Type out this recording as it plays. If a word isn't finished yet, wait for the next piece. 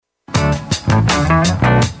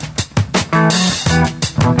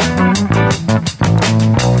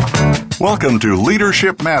Welcome to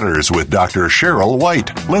Leadership Matters with Dr. Cheryl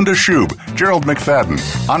White, Linda Shube, Gerald McFadden,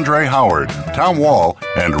 Andre Howard, Tom Wall,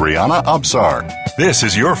 and Rihanna Absar. This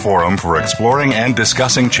is your forum for exploring and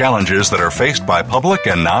discussing challenges that are faced by public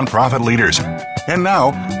and nonprofit leaders. And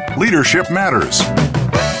now, Leadership Matters.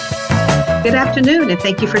 Good afternoon, and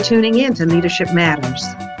thank you for tuning in to Leadership Matters,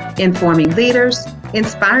 informing leaders,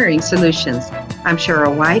 inspiring solutions. I'm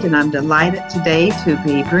Cheryl White, and I'm delighted today to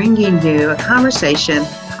be bringing you a conversation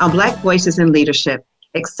on Black Voices in Leadership.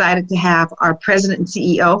 Excited to have our President and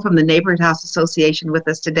CEO from the Neighborhood House Association with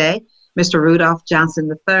us today, Mr. Rudolph Johnson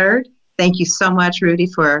III. Thank you so much, Rudy,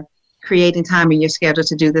 for creating time in your schedule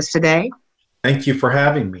to do this today. Thank you for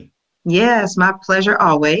having me. Yes, my pleasure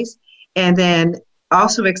always. And then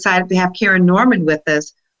also excited to have Karen Norman with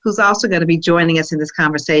us, who's also going to be joining us in this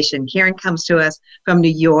conversation. Karen comes to us from New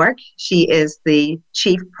York. She is the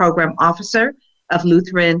Chief Program Officer of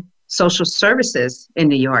Lutheran Social Services in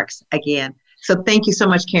New York again. So thank you so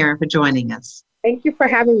much, Karen, for joining us. Thank you for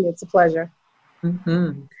having me. It's a pleasure.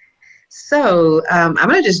 Mm-hmm. So I'm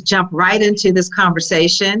going to just jump right into this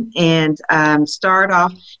conversation and start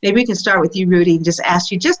off. Maybe we can start with you, Rudy, and just ask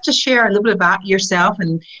you just to share a little bit about yourself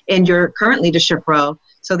and your current leadership role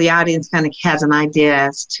so the audience kind of has an idea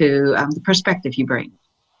as to the perspective you bring.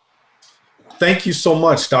 Thank you so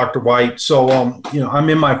much, Dr. White. So, I'm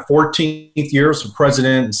in my 14th year as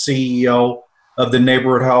president and CEO of the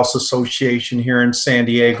Neighborhood House Association here in San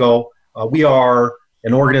Diego. We are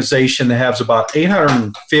an organization that has about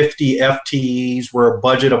 850 FTEs. We're a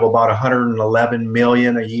budget of about $111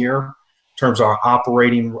 million a year in terms of our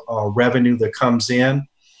operating revenue that comes in.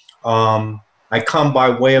 I come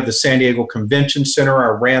by way of the San Diego Convention Center.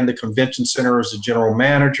 I ran the Convention Center as a general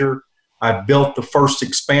manager. I built the first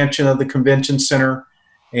expansion of the Convention Center.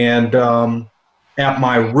 And at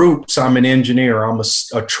my roots, I'm an engineer. I'm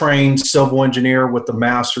a trained civil engineer with a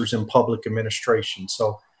master's in public administration.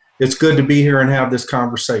 So it's good to be here and have this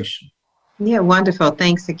conversation. Yeah, wonderful.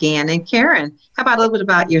 Thanks again. And Karen, how about a little bit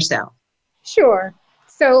about yourself? Sure.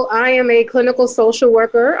 So I am a clinical social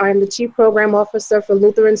worker. I'm the Chief Program Officer for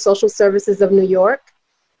Lutheran Social Services of New York.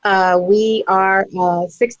 We are a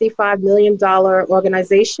 $65 million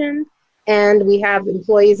organization, and we have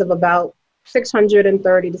employees of about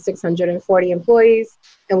 630 to 640 employees,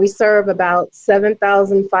 and we serve about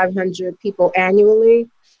 7,500 people annually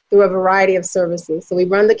through a variety of services. So we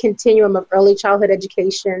run the continuum of early childhood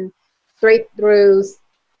education straight through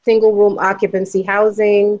single room occupancy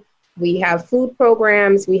housing. We have food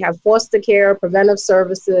programs, we have foster care, preventive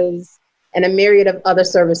services, and a myriad of other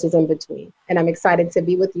services in between. And I'm excited to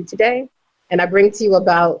be with you today. And I bring to you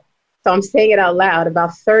so I'm saying it out loud,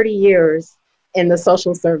 about 30 years in the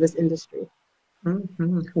social service industry.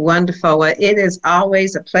 Mm-hmm. Wonderful. Well, it is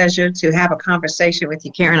always a pleasure to have a conversation with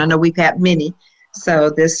you, Karen. I know we've had many, so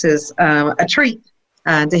this is a treat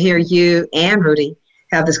to hear you and Rudy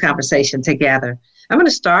have this conversation together. I'm going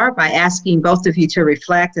to start by asking both of you to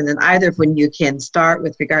reflect, and then either of you can start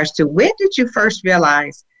with regards to when did you first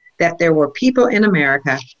realize that there were people in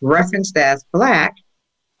America referenced as Black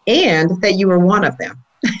and that you were one of them?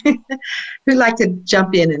 Who'd like to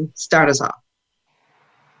jump in and start us off?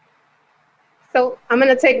 So I'm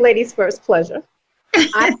going to take ladies first, pleasure.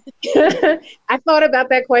 I thought about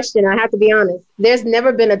that question. I have to be honest. There's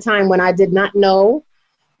never been a time when I did not know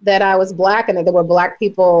that I was Black and that there were Black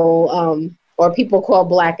people or people called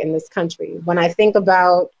Black in this country. When I think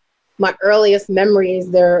about my earliest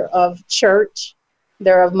memories, they're of church,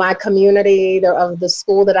 they're of my community, they're of the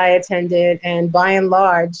school that I attended, and by and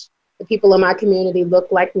large, the people in my community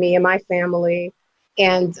look like me and my family.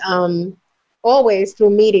 And always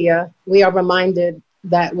through media, we are reminded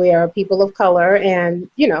that we are people of color and,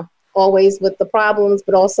 always with the problems,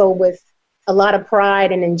 but also with a lot of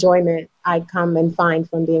pride and enjoyment I come and find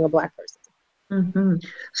from being a Black person. Mm-hmm.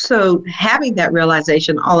 So having that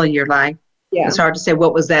realization all in your life, it's hard to say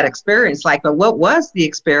what was that experience like, but what was the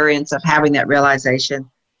experience of having that realization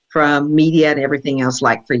from media and everything else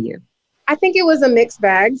like for you? I think it was a mixed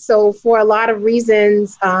bag. So for a lot of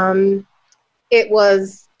reasons, it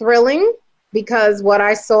was thrilling because what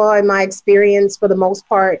I saw in my experience for the most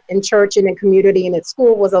part in church and in community and at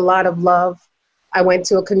school was a lot of love. I went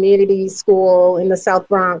to a community school in the South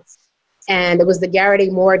Bronx, and it was the Garrett A.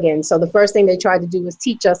 Morgan. So the first thing they tried to do was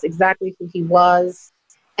teach us exactly who he was.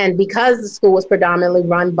 And because the school was predominantly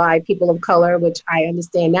run by people of color, which I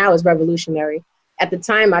understand now is revolutionary, at the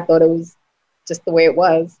time I thought it was just the way it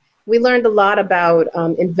was. We learned a lot about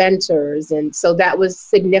inventors, and so that was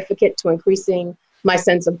significant to increasing my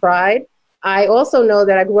sense of pride. I also know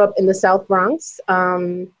that I grew up in the South Bronx.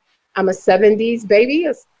 I'm a 70s baby,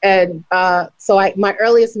 and so my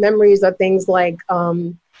earliest memories are things like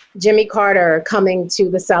Jimmy Carter coming to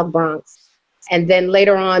the South Bronx. And then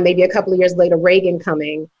later on, maybe a couple of years later, Reagan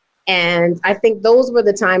coming. And I think those were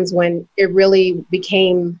the times when it really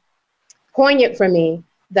became poignant for me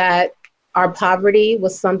that our poverty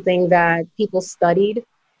was something that people studied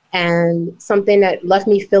and something that left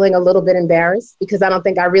me feeling a little bit embarrassed, because I don't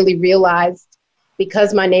think I really realized,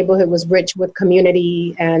 because my neighborhood was rich with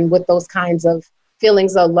community and with those kinds of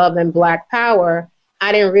feelings of love and Black power,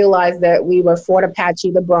 I didn't realize that we were Fort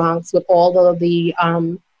Apache, the Bronx, with all of the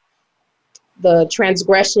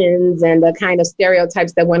transgressions and the kind of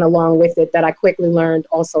stereotypes that went along with it that I quickly learned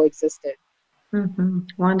also existed. Mm-hmm.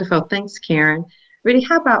 Wonderful. Thanks, Karen. Rudy,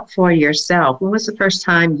 how about for yourself? When was the first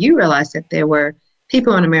time you realized that there were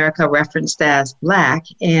people in America referenced as Black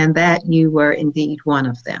and that you were indeed one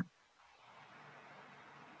of them?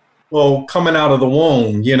 Well, coming out of the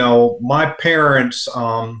womb, my parents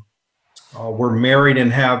were married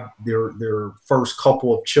and have their first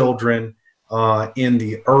couple of children in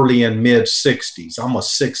the early and mid 60s. I'm a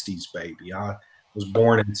 60s baby. I was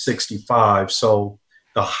born in 65. So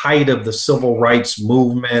the height of the civil rights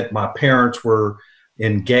movement, my parents were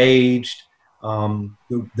engaged. The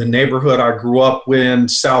neighborhood I grew up in,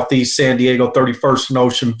 Southeast San Diego, 31st and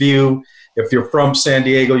Ocean View. If you're from San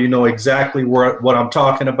Diego, you know exactly what I'm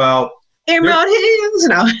talking about. Emerald Hills,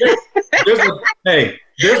 no.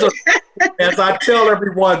 As I tell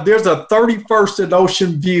everyone, there's a 31st and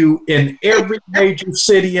Ocean View in every major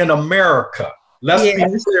city in America. Let's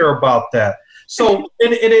be clear about that. So,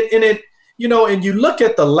 and you look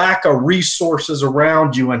at the lack of resources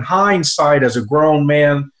around you. In hindsight, as a grown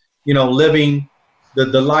man, living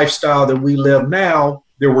the lifestyle that we live now,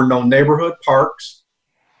 there were no neighborhood parks.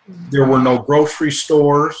 There were no grocery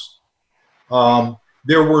stores.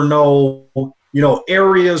 There were no,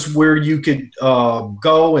 areas where you could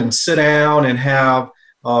go and sit down and have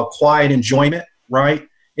quiet enjoyment, right?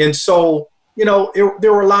 And so,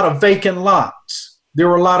 there were a lot of vacant lots. There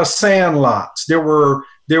were a lot of sand lots. There were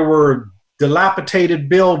dilapidated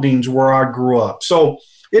buildings where I grew up. So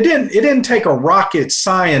it didn't take a rocket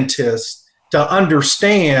scientist to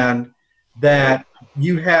understand that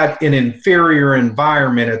you had an inferior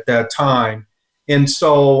environment at that time. And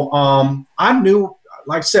so I knew,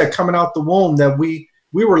 like I said, coming out the womb, that we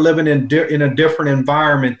were living in a different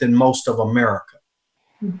environment than most of America.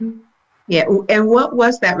 Mm-hmm. Yeah. And what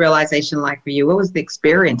was that realization like for you? What was the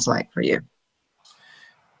experience like for you?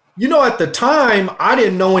 At the time, I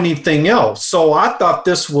didn't know anything else. So I thought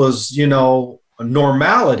this was, a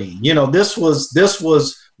normality. This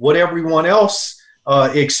was what everyone else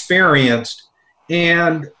experienced.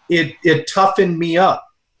 And it toughened me up.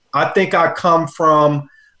 I think I come from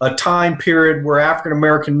a time period where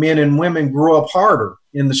African-American men and women grew up harder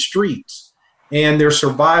in the streets, and their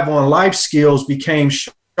survival and life skills became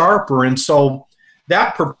sharper. And so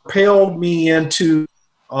that propelled me into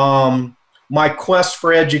my quest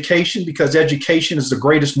for education, because education is the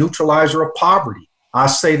greatest neutralizer of poverty. I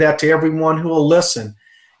say that to everyone who will listen.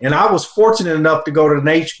 And I was fortunate enough to go to an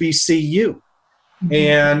HBCU. Mm-hmm.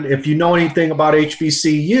 And if you know anything about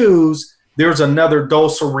HBCUs, there's another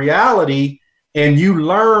dose of reality, and you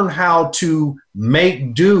learn how to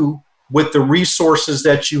make do with the resources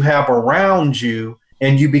that you have around you,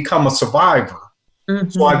 and you become a survivor. Mm-hmm.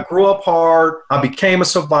 So I grew up hard. I became a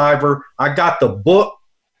survivor. I got the book,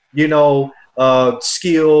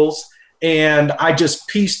 skills, and I just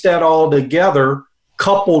pieced that all together,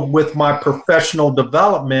 coupled with my professional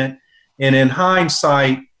development. And in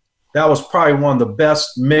hindsight, that was probably one of the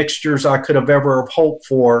best mixtures I could have ever hoped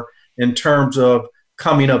for in terms of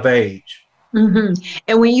coming of age. Mm-hmm.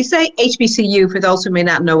 And when you say HBCU, for those who may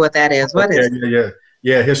not know what that is, what is it?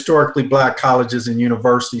 Yeah, historically Black colleges and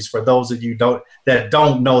universities, for those of you that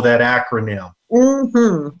don't know that acronym.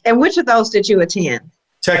 Mm-hmm. And which of those did you attend?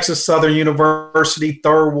 Texas Southern University,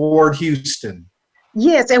 3rd Ward, Houston.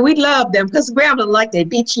 Yes, and we love them because Grambling like they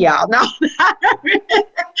beat y'all. No,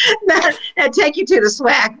 not take you to the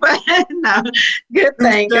SWAC, but no, good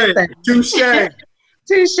thing.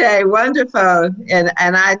 Touche, wonderful. And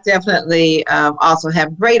I definitely also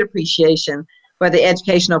have great appreciation for the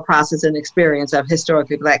educational process and experience of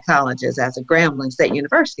historically Black colleges as a Grambling State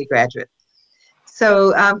University graduate.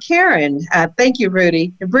 So Karen, thank you,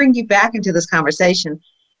 Rudy, to bring you back into this conversation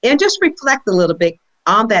and just reflect a little bit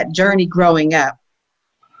on that journey growing up.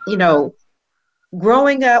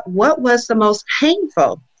 Growing up, what was the most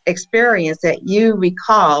painful experience that you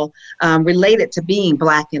recall related to being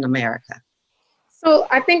Black in America? So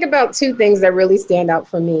I think about two things that really stand out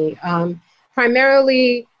for me.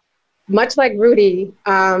 Primarily, much like Rudy,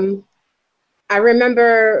 I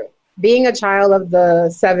remember being a child of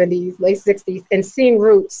the 70s, late 60s, and seeing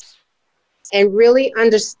Roots and really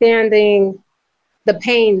understanding the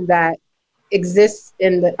pain that exists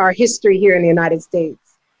in our history here in the United States.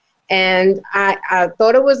 And I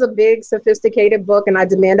thought it was a big, sophisticated book, and I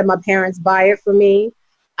demanded my parents buy it for me.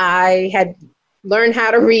 I had learned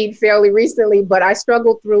how to read fairly recently, but I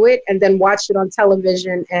struggled through it and then watched it on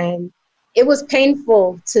television. And it was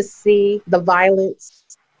painful to see the violence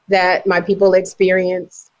that my people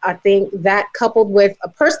experienced. I think that, coupled with a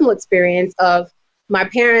personal experience of my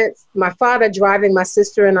father driving my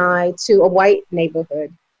sister and I to a white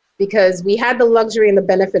neighborhood, because we had the luxury and the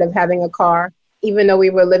benefit of having a car, even though we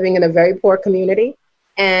were living in a very poor community.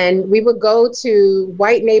 And we would go to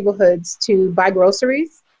white neighborhoods to buy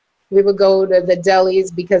groceries. We would go to the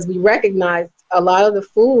delis because we recognized a lot of the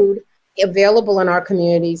food available in our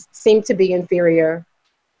communities seemed to be inferior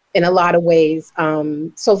in a lot of ways.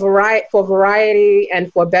 So for variety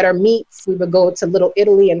and for better meats, we would go to Little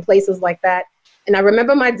Italy and places like that. And I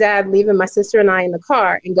remember my dad leaving my sister and I in the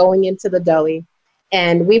car and going into the deli.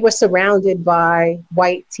 And we were surrounded by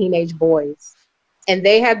white teenage boys. And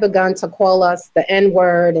they had begun to call us the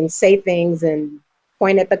N-word and say things and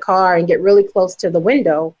point at the car and get really close to the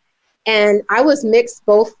window. And I was mixed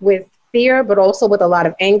both with fear, but also with a lot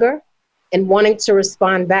of anger and wanting to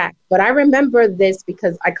respond back. But I remember this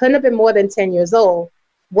because I couldn't have been more than 10 years old.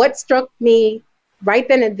 What struck me right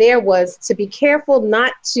then and there was to be careful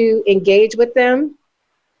not to engage with them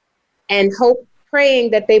and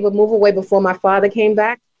praying that they would move away before my father came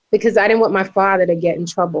back, because I didn't want my father to get in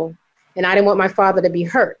trouble. And I didn't want my father to be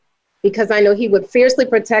hurt, because I know he would fiercely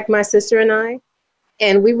protect my sister and I.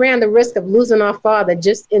 And we ran the risk of losing our father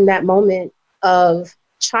just in that moment of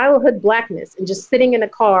childhood Blackness and just sitting in a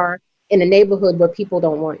car in a neighborhood where people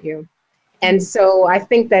don't want you. And so I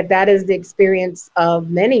think that is the experience of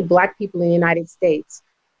many Black people in the United States,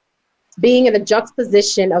 being in a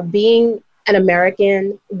juxtaposition of being an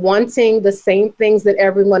American, wanting the same things that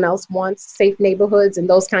everyone else wants, safe neighborhoods and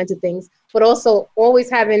those kinds of things, but also always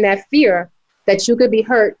having that fear that you could be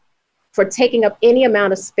hurt for taking up any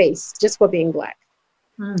amount of space just for being Black.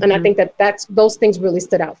 Mm-hmm. And I think those things really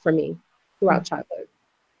stood out for me throughout childhood.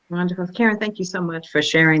 Wonderful. Karen, thank you so much for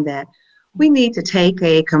sharing that. We need to take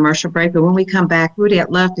a commercial break, but when we come back, Rudy, I'd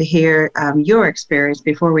love to hear your experience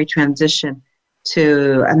before we transition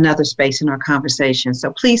to another space in our conversation.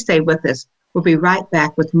 So please stay with us. We'll be right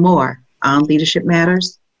back with more on Leadership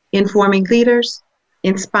Matters, informing leaders,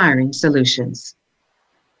 inspiring solutions.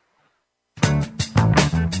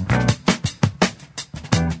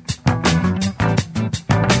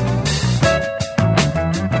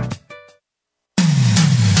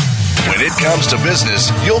 When it comes to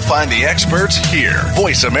business, you'll find the experts here.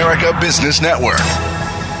 Voice America Business Network.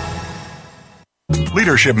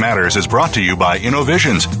 Leadership Matters is brought to you by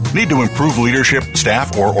Innovisions. Need to improve leadership,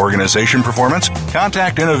 staff, or organization performance?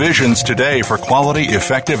 Contact Innovisions today for quality,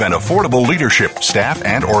 effective, and affordable leadership, staff,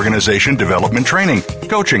 and organization development training,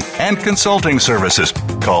 coaching, and consulting services.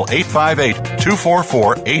 Call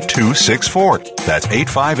 858-244-8264. That's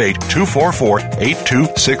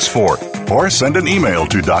 858-244-8264. Or send an email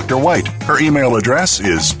to Dr. White. Her email address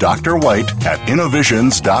is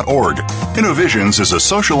drwhite@innovisions.org. Innovisions is a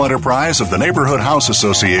social enterprise of the Neighborhood House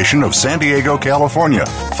Association of San Diego, California.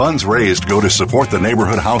 Funds raised go to support the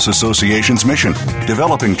Neighborhood House Association's mission,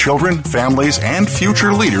 developing children, families, and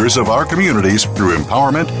future leaders of our communities through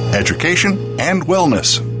empowerment, education, and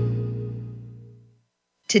wellness.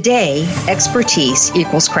 Today, expertise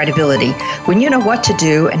equals credibility. When you know what to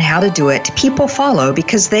do and how to do it, people follow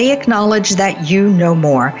because they acknowledge that you know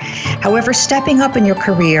more. However, stepping up in your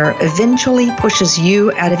career eventually pushes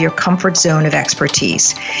you out of your comfort zone of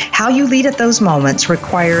expertise. How you lead at those moments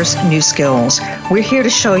requires new skills. We're here to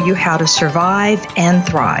show you how to survive and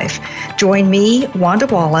thrive. Join me, Wanda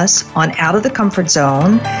Wallace, on Out of the Comfort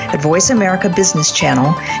Zone at Voice America Business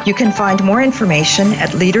Channel. You can find more information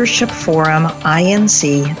at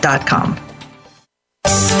leadershipforuminc.com.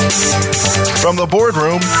 From the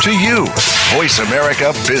boardroom to you, Voice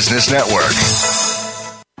America Business Network.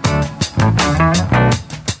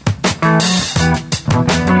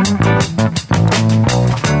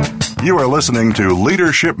 You are listening to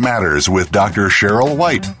Leadership Matters with Dr. Cheryl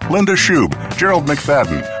White, Linda Shube, Gerald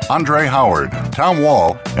McFadden, Andre Howard, Tom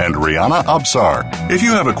Wall, and Rihanna Absar. If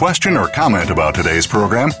you have a question or comment about today's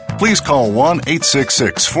program, please call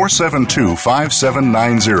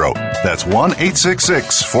 1-866-472-5790. That's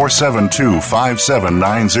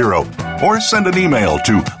 1-866-472-5790. Or send an email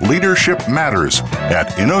to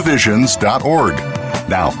leadershipmatters@innovisions.org.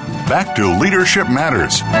 Now, back to Leadership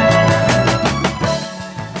Matters.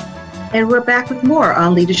 And we're back with more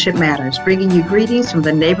on Leadership Matters, bringing you greetings from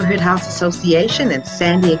the Neighborhood House Association in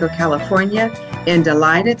San Diego, California, and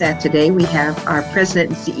delighted that today we have our president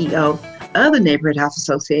and CEO of the Neighborhood House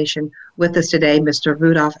Association with us today, Mr.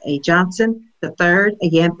 Rudolph A. Johnson III.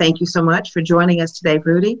 Again, thank you so much for joining us today,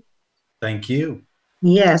 Rudy. Thank you.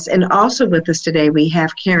 Yes, and also with us today we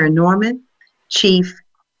have Karen Norman, Chief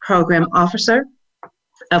Program Officer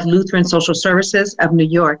of Lutheran Social Services of New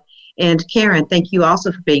York. And Karen, thank you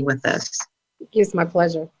also for being with us. It's my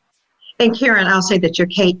pleasure. And Karen, I'll say that you're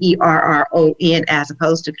Kerron as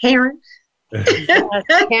opposed to Karen.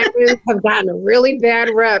 Karens have gotten a really bad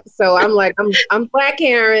rep, so I'm like, I'm Black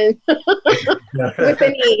Karen with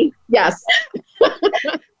an E. Yes.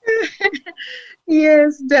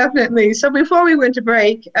 Yes, definitely. So before we went to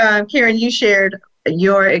break, Karen, you shared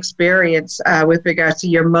your experience with regards to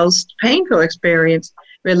your most painful experience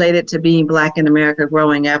related to being Black in America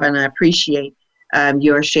growing up, and I appreciate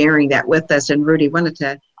your sharing that with us. And Rudy, wanted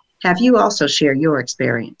to have you also share your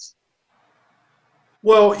experience.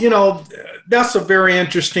 Well, that's a very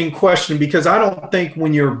interesting question, because I don't think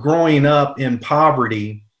when you're growing up in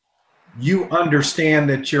poverty, you understand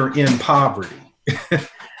that you're in poverty.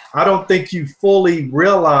 I don't think you fully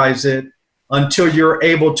realize it until you're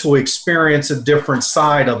able to experience a different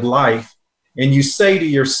side of life. And you say to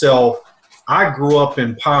yourself, I grew up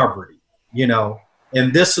in poverty,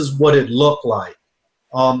 and this is what it looked like.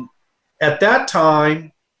 At that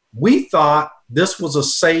time, we thought this was a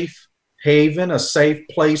safe haven, a safe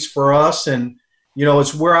place for us. And,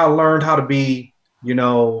 it's where I learned how to be,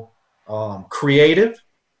 creative.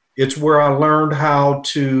 It's where I learned how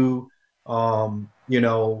to, put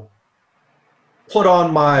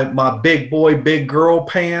on my big boy, big girl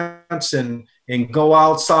pants and go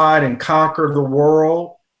outside and conquer the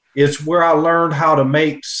world. It's where I learned how to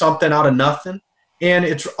make something out of nothing. And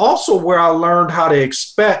it's also where I learned how to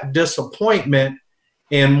expect disappointment.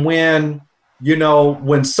 And when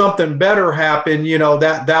something better happened,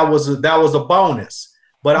 that was a bonus.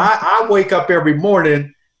 But I wake up every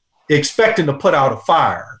morning expecting to put out a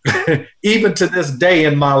fire, even to this day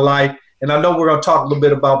in my life. And I know we're going to talk a little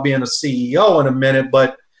bit about being a CEO in a minute,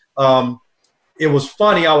 but it was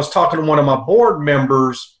funny. I was talking to one of my board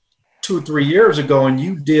members 2 or 3 years ago, and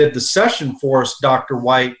you did the session for us, Dr.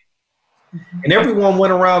 White. And everyone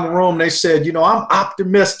went around the room. They said, I'm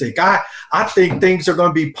optimistic. I think things are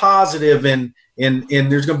going to be positive, and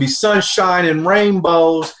there's going to be sunshine and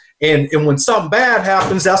rainbows. And when something bad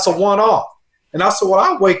happens, that's a one-off. And I said, well,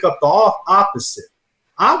 I wake up the opposite.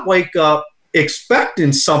 I wake up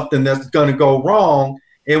expecting something that's going to go wrong.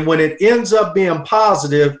 And when it ends up being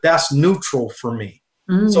positive, that's neutral for me.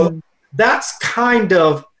 So that's kind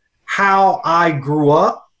of how I grew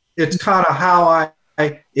up. It's kind of how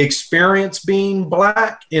I experienced being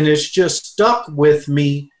Black, and it's just stuck with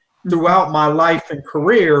me throughout my life and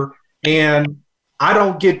career. And I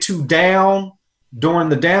don't get too down during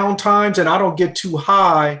the down times, and I don't get too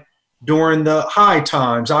high during the high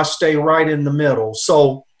times. I stay right in the middle.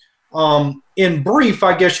 So in brief,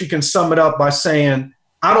 I guess you can sum it up by saying,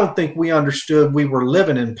 I don't think we understood we were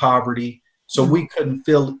living in poverty, so we couldn't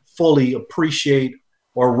fully appreciate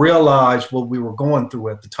or realize what we were going through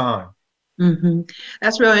at the time. Mm-hmm.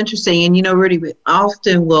 That's real interesting. And, Rudy, we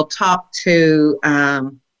often will talk to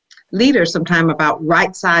leaders sometime about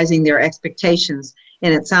right-sizing their expectations.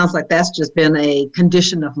 And it sounds like that's just been a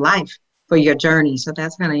condition of life for your journey. So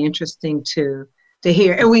that's kind of interesting to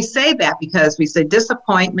hear. And we say that because we say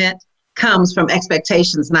disappointment comes from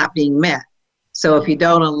expectations not being met. So if you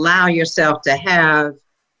don't allow yourself to have,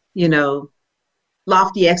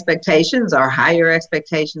 lofty expectations or higher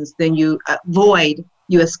expectations, then you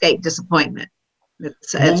escape disappointment.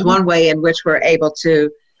 It's one way in which we're able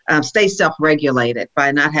to stay self-regulated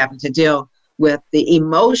by not having to deal with the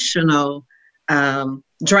emotional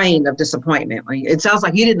drain of disappointment. It sounds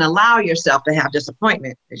like you didn't allow yourself to have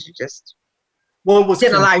disappointment because you just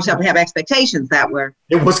didn't allow yourself to have expectations that were.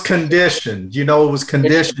 It was conditioned. It was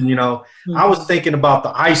conditioned. I was thinking about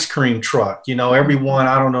the ice cream truck. Everyone,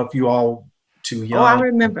 I don't know if you all too young. Oh, I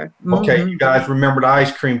remember. Okay, you guys remember the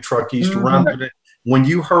ice cream truck? You used to run through it. When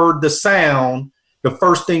you heard the sound, the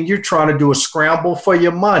first thing you're trying to do is scramble for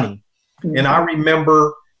your money. And I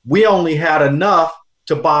remember we only had enough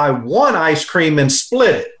to buy one ice cream and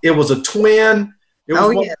split it. It was a twin. It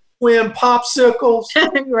was twin popsicles.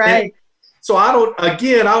 Right. And so I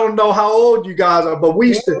don't know how old you guys are, but they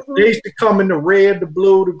used to come in the red, the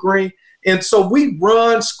blue, the green. And so we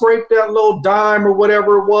scrape that little dime or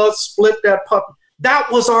whatever it was, split that puppy.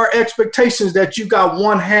 That was our expectations, that you got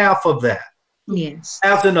one half of that. Yes.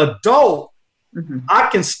 As an adult, I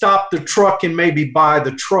can stop the truck and maybe buy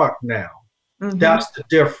the truck now. That's the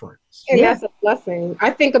difference. And that's a blessing.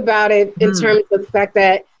 I think about it in terms of the fact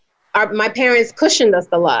that my parents cushioned us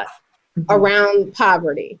a lot. around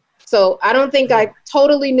poverty. So I don't think I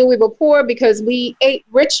totally knew we were poor because we ate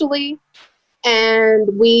richly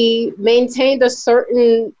and we maintained a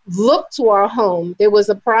certain look to our home. There was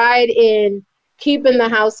a pride in keeping the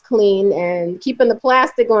house clean and keeping the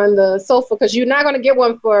plastic on the sofa, because you're not going to get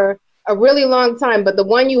one for a really long time, but the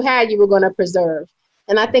one you had, you were going to preserve.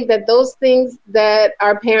 And I think that those things that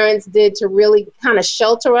our parents did to really kind of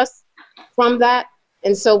shelter us from that.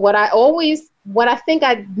 And so what I think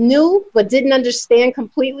I knew but didn't understand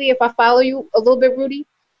completely, if I follow you a little bit, Rudy,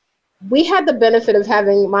 we had the benefit of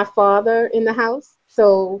having my father in the house.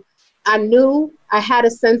 So I knew I had a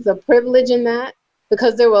sense of privilege in that,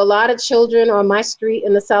 because there were a lot of children on my street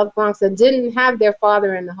in the South Bronx that didn't have their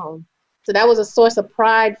father in the home. So that was a source of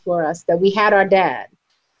pride for us that we had our dad.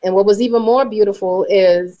 And what was even more beautiful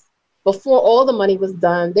is before all the money was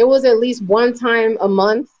done, there was at least one time a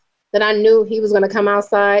month that I knew he was going to come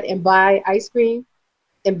outside and buy ice cream,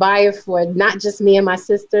 and buy it for not just me and my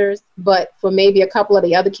sisters, but for maybe a couple of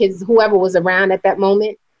the other kids, whoever was around at that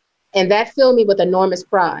moment. And that filled me with enormous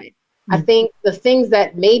pride. I think the things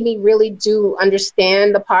that made me really do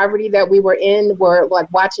understand the poverty that we were in were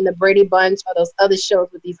like watching the Brady Bunch or those other shows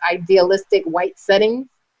with these idealistic white settings,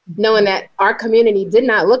 knowing that our community did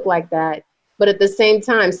not look like that. But at the same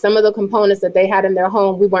time, some of the components that they had in their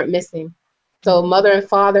home, we weren't missing. So mother and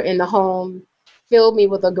father in the home filled me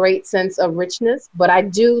with a great sense of richness. But I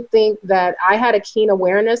do think that I had a keen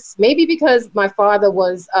awareness, maybe because my father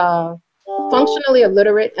was functionally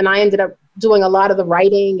illiterate and I ended up doing a lot of the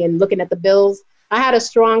writing and looking at the bills. I had a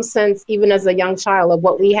strong sense, even as a young child, of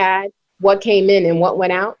what we had, what came in and what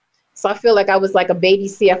went out. So I feel like I was like a baby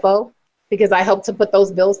CFO because I helped to put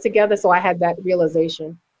those bills together. So I had that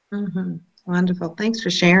realization. Mm-hmm. Wonderful. Thanks for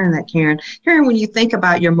sharing that, Karen. Karen, when you think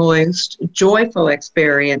about your most joyful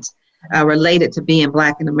experience related to being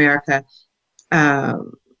Black in America,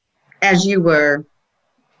 as you were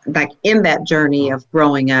like in that journey of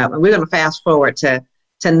growing up, and we're going to fast forward to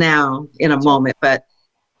now in a moment, but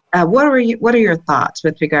what are your thoughts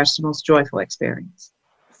with regards to most joyful experience?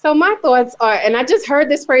 So my thoughts are, and I just heard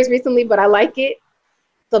this phrase recently, but I like it,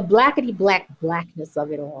 the blackness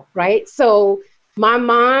of it all, right? So my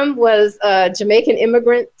mom was a Jamaican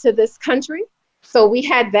immigrant to this country. So we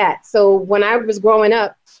had that. So when I was growing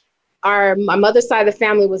up, my mother's side of the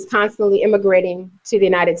family was constantly immigrating to the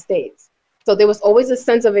United States. So there was always a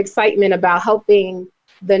sense of excitement about helping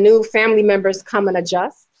the new family members come and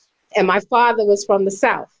adjust. And my father was from the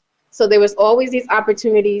South. So there was always these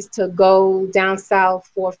opportunities to go down South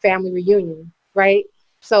for family reunion, right?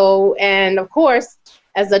 So, and of course,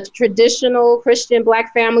 as a traditional Christian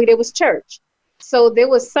Black family, there was church. So there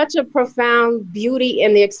was such a profound beauty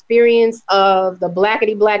in the experience of the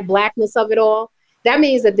blackness of it all. That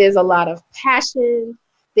means that there's a lot of passion,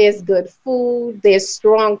 there's good food, there's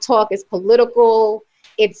strong talk, it's political,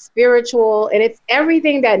 it's spiritual, and it's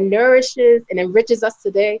everything that nourishes and enriches us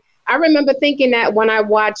today. I remember thinking that when I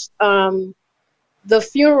watched the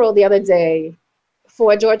funeral the other day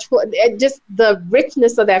for George Floyd, just the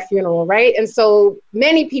richness of that funeral, right? And so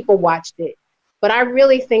many people watched it. But I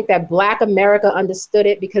really think that Black America understood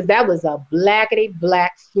it because that was a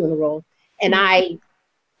Black funeral. And I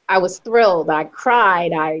was thrilled, I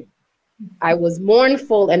cried, I was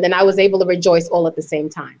mournful, and then I was able to rejoice all at the same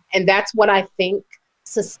time. And that's what I think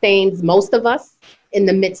sustains most of us in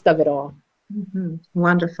the midst of it all. Mm-hmm.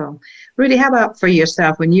 Wonderful. Rudy, how about for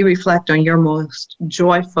yourself, when you reflect on your most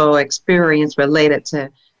joyful experience related to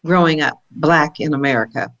growing up Black in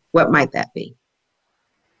America, what might that be?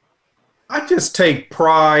 I just take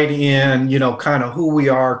pride in, kind of who we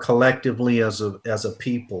are collectively as a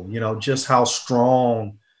people, just how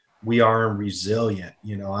strong we are and resilient.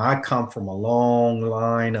 I come from a long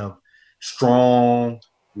line of strong,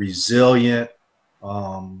 resilient,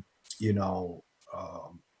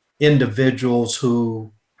 individuals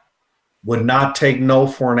who would not take no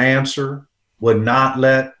for an answer, would not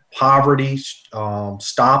let poverty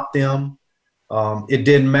stop them. It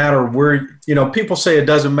didn't matter where, people say it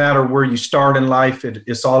doesn't matter where you start in life.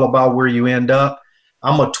 It's all about where you end up.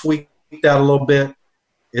 I'm going to tweak that a little bit.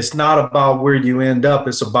 It's not about where you end up.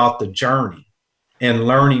 It's about the journey and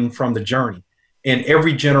learning from the journey. And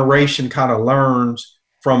every generation kind of learns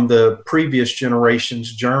from the previous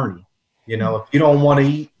generation's journey. If you don't want to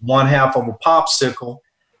eat one half of a popsicle,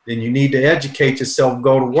 then you need to educate yourself,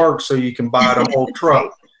 go to work so you can buy the whole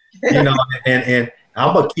truck, and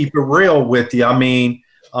I'm going to keep it real with you.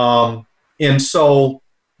 And so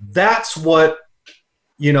that's what,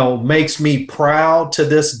 makes me proud to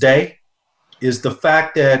this day is the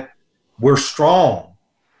fact that we're strong,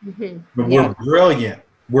 we're brilliant,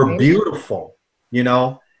 we're beautiful,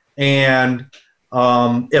 and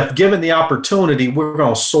if given the opportunity, we're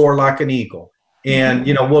going to soar like an eagle. And,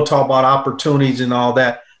 we'll talk about opportunities and all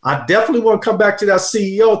that. I definitely want to come back to that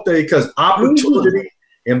CEO thing, because opportunity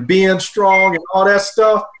and being strong and all that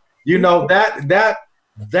stuff, that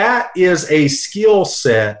is a skill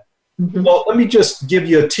set. Well, let me just give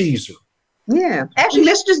you a teaser. Yeah. Actually,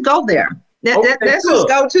 let's just go there. Let's just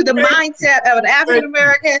go to the mindset of an African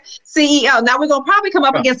American CEO. Now, we're going to probably come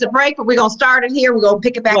up against a break, but we're going to start it here. We're going to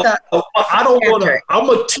pick it back up. I don't want to. I'm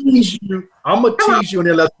going to tease you. And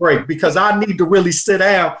then let's break, because I need to really sit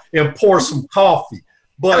down and pour some coffee.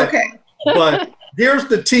 But here's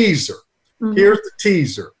the teaser. Here's the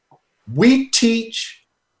teaser. We teach,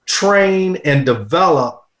 train, and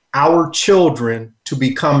develop our children to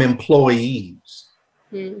become employees.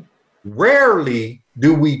 Rarely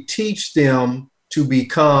do we teach them to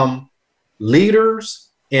become leaders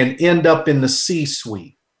and end up in the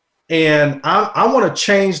C-suite. And I want to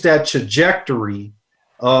change that trajectory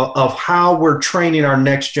of how we're training our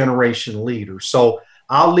next generation leaders. So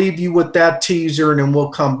I'll leave you with that teaser, and then we'll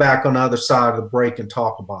come back on the other side of the break and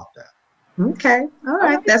talk about that. Okay. All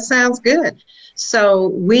right. That sounds good. So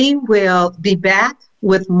we will be back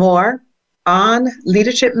with more on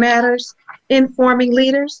Leadership Matters, Informing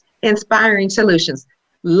Leaders, Inspiring Solutions.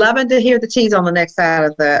 Loving to hear the tease on the next side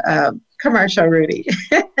of the commercial, Rudy.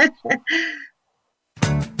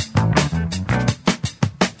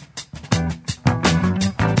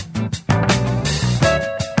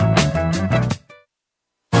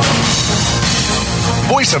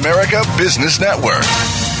 Voice America Business Network,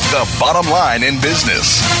 the bottom line in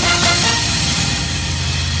business.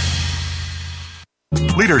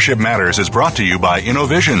 Leadership Matters is brought to you by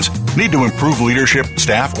Innovisions. Need to improve leadership,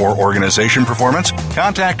 staff, or organization performance?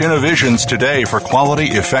 Contact Innovisions today for quality,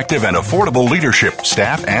 effective, and affordable leadership,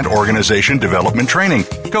 staff, and organization development training,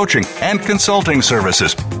 coaching, and consulting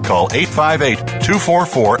services. Call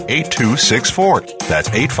 858-244-8264. That's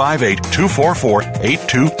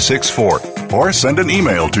 858-244-8264. Or send an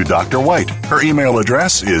email to Dr. White. Her email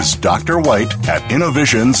address is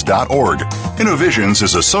drwhite@innovisions.org. Innovisions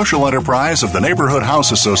is a social enterprise of the Neighborhood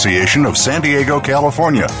House Association of San Diego,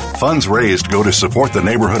 California. Funds raised go to support the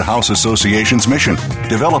Neighborhood House Association's mission,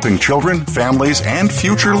 developing children, families, and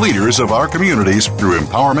future leaders of our communities through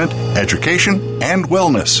empowerment, education, and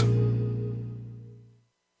wellness.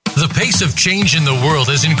 The pace of change in the world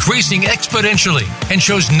is increasing exponentially and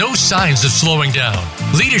shows no signs of slowing down.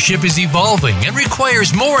 Leadership is evolving and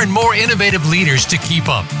requires more and more innovative leaders to keep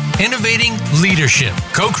up. Innovating Leadership,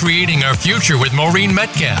 co-creating our future with Maureen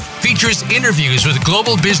Metcalf, features interviews with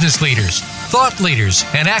global business leaders, thought leaders,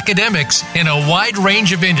 and academics in a wide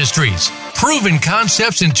range of industries. Proven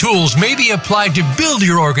concepts and tools may be applied to build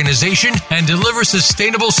your organization and deliver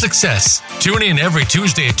sustainable success. Tune in every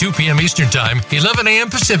Tuesday at 2 p.m. Eastern Time, 11 a.m.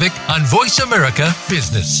 Pacific on Voice America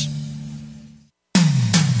Business.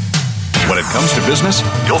 When it comes to business,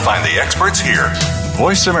 you'll find the experts here.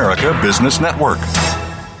 Voice America Business Network.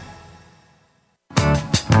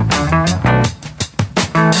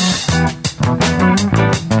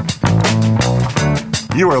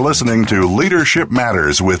 You are listening to Leadership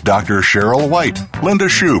Matters with Dr. Cheryl White, Linda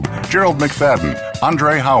Shube, Gerald McFadden,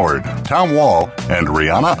 Andre Howard, Tom Wall, and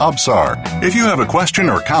Rihanna Absar. If you have a question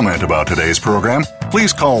or comment about today's program,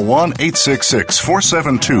 please call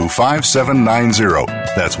 1-866-472-5790.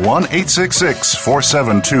 That's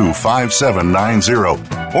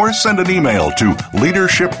 1-866-472-5790. Or send an email to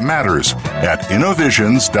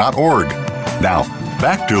leadershipmatters@innovisions.org. Now,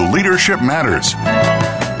 back to Leadership Matters.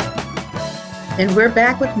 And we're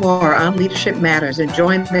back with more on Leadership Matters,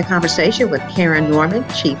 enjoying the conversation with Karen Norman,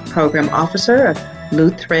 Chief Program Officer of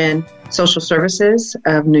Lutheran Social Services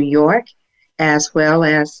of New York, as well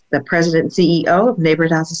as the President and CEO of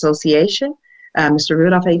Neighborhood House Association, Mr.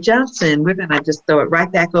 Rudolph A. Johnson. We're going to just throw it right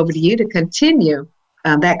back over to you to continue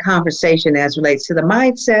that conversation as relates to the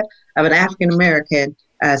mindset of an African-American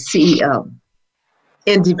CEO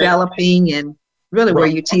in developing and really where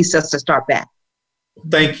you teased us to start back.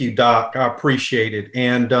 Thank you, Doc. I appreciate it.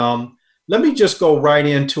 And let me just go right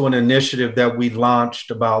into an initiative that we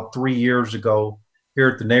launched about 3 years ago here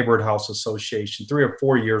at the Neighborhood House Association, 3 or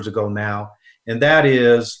 4 years ago now, and that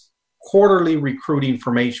is quarterly recruiting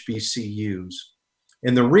from HBCUs.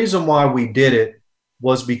 And the reason why we did it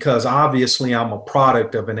was because obviously I'm a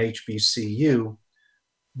product of an HBCU,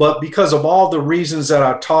 but because of all the reasons that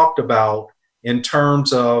I talked about in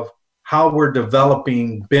terms of how we're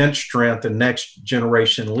developing bench strength and next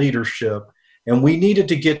generation leadership. And we needed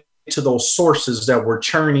to get to those sources that were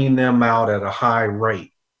churning them out at a high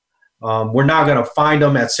rate. We're not going to find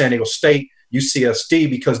them at San Diego State, UCSD,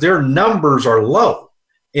 because their numbers are low.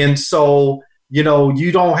 And so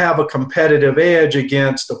you don't have a competitive edge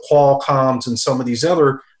against the Qualcomms and some of these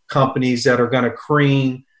other companies that are going to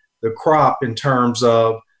cream the crop in terms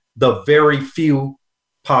of the very few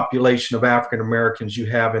population of African Americans you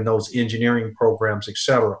have in those engineering programs, et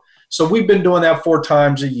cetera. So we've been doing that 4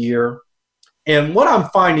 times a year. And what I'm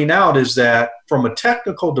finding out is that from a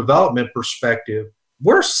technical development perspective,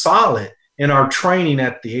 we're solid in our training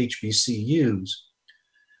at the HBCUs.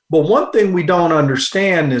 But one thing we don't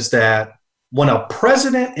understand is that when a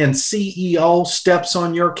president and CEO steps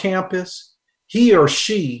on your campus, he or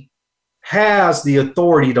she has the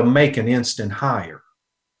authority to make an instant hire.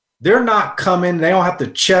 They're not coming. They don't have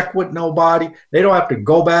to check with nobody. They don't have to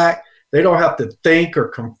go back. They don't have to think or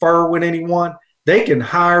confer with anyone. They can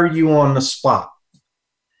hire you on the spot.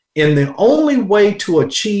 And the only way to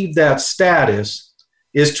achieve that status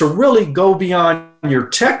is to really go beyond your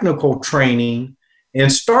technical training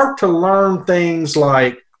and start to learn things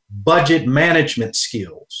like budget management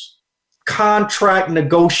skills, contract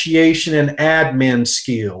negotiation and admin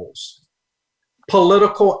skills,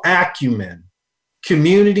 political acumen,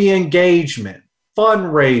 community engagement,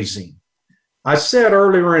 fundraising. I said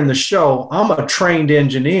earlier in the show, I'm a trained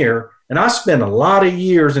engineer, and I spent a lot of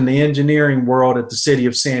years in the engineering world at the city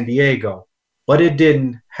of San Diego, but it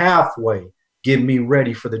didn't halfway get me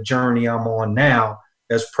ready for the journey I'm on now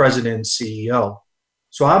as president and CEO.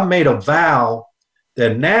 So I've made a vow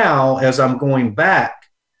that now, as I'm going back,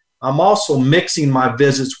 I'm also mixing my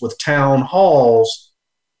visits with town halls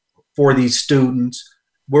for these students,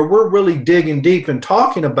 where we're really digging deep and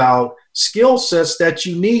talking about skill sets that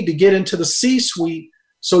you need to get into the C-suite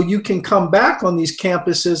so you can come back on these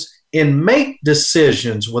campuses and make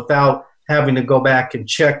decisions without having to go back and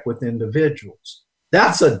check with individuals.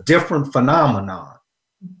 That's a different phenomenon.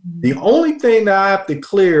 The only thing that I have to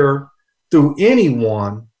clear through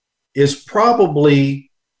anyone is probably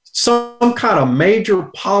some kind of major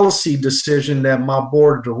policy decision that my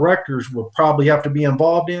board of directors will probably have to be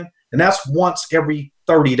involved in, and that's once every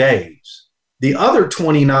 30 days. The other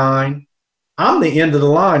 29, I'm the end of the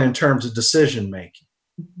line in terms of decision making.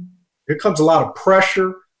 There comes a lot of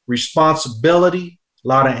pressure, responsibility, a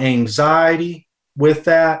lot of anxiety with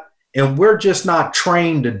that, and we're just not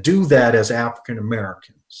trained to do that as African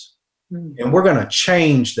Americans. And we're going to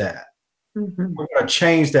change that. We're going to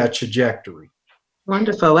change that trajectory.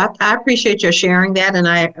 Wonderful. I appreciate your sharing that, and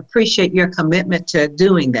I appreciate your commitment to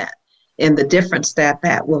doing that and the difference that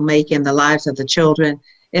that will make in the lives of the children.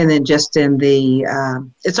 And then just in the,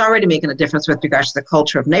 it's already making a difference with regards to the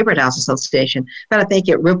culture of Neighborhood House Association, but I think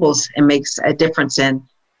it ripples and makes a difference in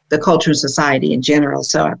the culture of society in general.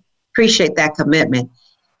 So I appreciate that commitment.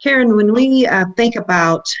 Karen, when we think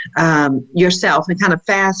about yourself and kind of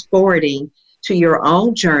fast forwarding to your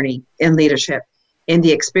own journey in leadership and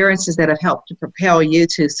the experiences that have helped to propel you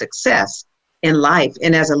to success in life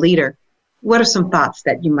and as a leader, what are some thoughts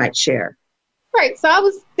that you might share? Right. So I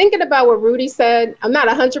was thinking about what Rudy said. I'm not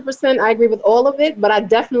 100%. I agree with all of it, but I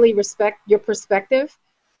definitely respect your perspective.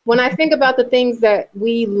 When I think about the things that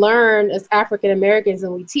we learn as African Americans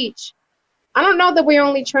and we teach, I don't know that we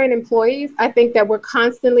only train employees. I think that we're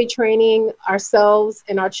constantly training ourselves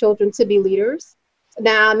and our children to be leaders.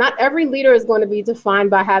 Now, not every leader is going to be defined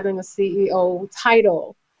by having a CEO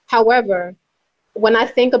title. However, when I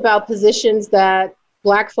think about positions that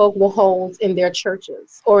Black folk will hold in their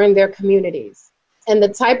churches or in their communities, and the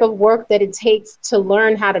type of work that it takes to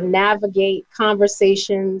learn how to navigate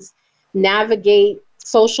conversations, navigate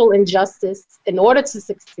social injustice in order to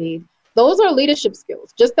succeed, those are leadership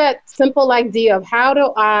skills. Just that simple idea of how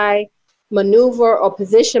do I maneuver or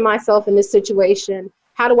position myself in this situation?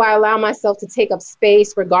 How do I allow myself to take up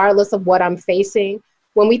space regardless of what I'm facing?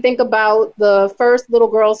 When we think about the first little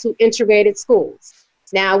girls who integrated schools,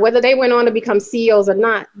 now, whether they went on to become CEOs or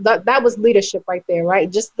not, that was leadership right there,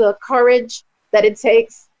 right? Just the courage that it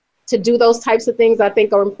takes to do those types of things, I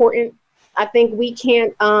think, are important. I think we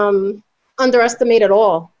can't underestimate at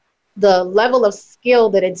all the level of skill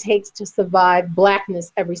that it takes to survive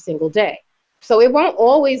Blackness every single day. So it won't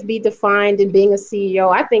always be defined in being a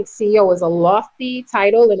CEO. I think CEO is a lofty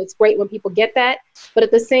title, and it's great when people get that. But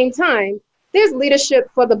at the same time, there's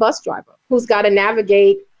leadership for the bus driver who's got to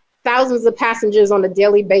navigate thousands of passengers on a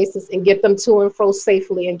daily basis and get them to and fro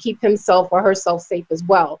safely and keep himself or herself safe as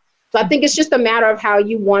well. So I think it's just a matter of how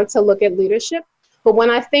you want to look at leadership. But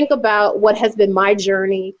when I think about what has been my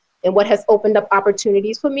journey and what has opened up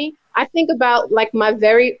opportunities for me, I think about like my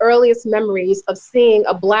very earliest memories of seeing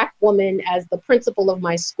a Black woman as the principal of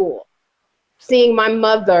my school, seeing my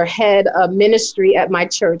mother head a ministry at my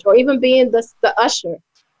church, or even being the usher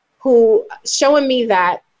who showing me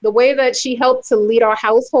that the way that she helped to lead our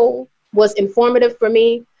household was informative for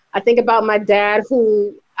me, I think about my dad,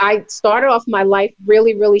 who I started off my life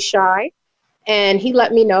really, really shy. And he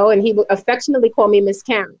let me know, and he would affectionately call me Miss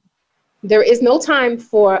Karen. There is no time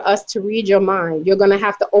for us to read your mind. You're going to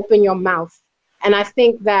have to open your mouth. And I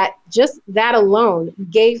think that just that alone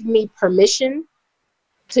gave me permission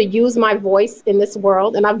to use my voice in this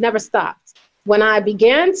world. And I've never stopped. When I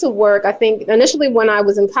began to work, I think initially when I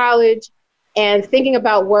was in college and thinking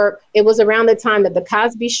about work, it was around the time that the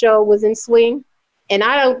Cosby Show was in swing. And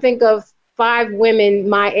I don't think of 5 women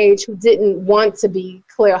my age who didn't want to be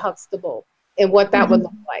Claire Huxtable and what that would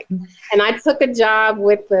look like. And I took a job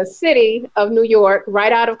with the city of New York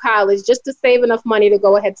right out of college just to save enough money to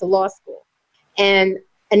go ahead to law school. And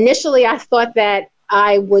initially I thought that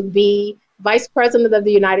I would be Vice President of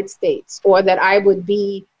the United States, or that I would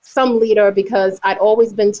be some leader, because I'd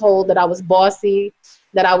always been told that I was bossy,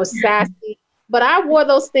 that I was sassy. But I wore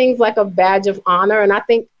those things like a badge of honor. And I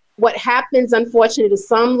think what happens, unfortunately, to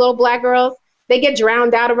some little Black girls, they get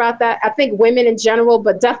drowned out about that. I think women in general,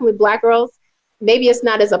 but definitely Black girls, maybe it's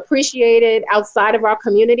not as appreciated outside of our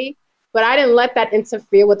community. But I didn't let that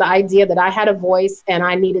interfere with the idea that I had a voice and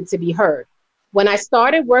I needed to be heard. When I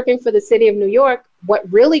started working for the city of New York, what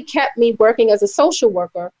really kept me working as a social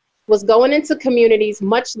worker was going into communities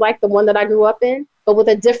much like the one that I grew up in, but with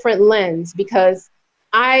a different lens, because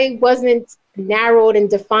I wasn't narrowed and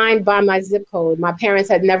defined by my zip code. My parents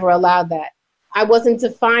had never allowed that. I wasn't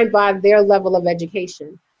defined by their level of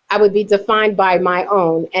education. I would be defined by my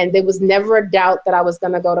own. And there was never a doubt that I was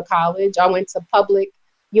going to go to college. I went to public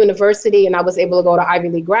university and I was able to go to Ivy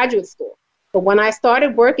League graduate school. But when I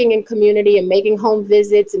started working in community and making home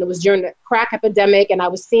visits, and it was during the crack epidemic, and I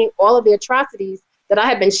was seeing all of the atrocities that I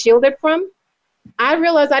had been shielded from, I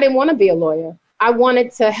realized I didn't want to be a lawyer. I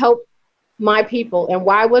wanted to help my people. And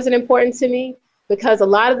why was it important to me? Because a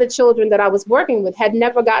lot of the children that I was working with had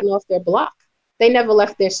never gotten off their block. They never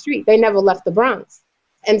left their street. They never left the Bronx.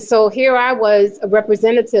 And so here I was, a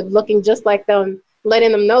representative looking just like them,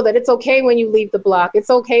 letting them know that it's okay when you leave the block. It's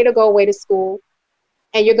okay to go away to school,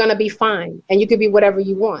 and you're going to be fine, and you can be whatever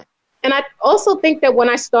you want. And I also think that when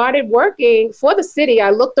I started working for the city, I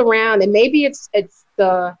looked around, and maybe it's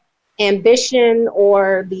the ambition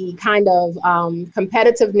or the kind of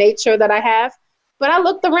competitive nature that I have, but I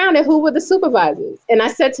looked around at who were the supervisors. And I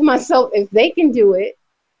said to myself, if they can do it,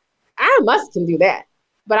 I must can do that.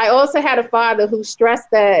 But I also had a father who stressed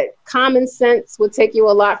that common sense would take you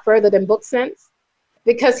a lot further than book sense,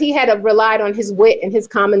 because he had relied on his wit and his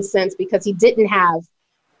common sense, because he didn't have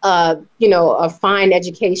a fine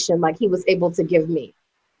education like he was able to give me.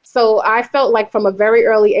 So I felt like from a very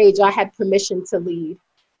early age, I had permission to lead.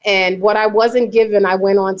 And what I wasn't given, I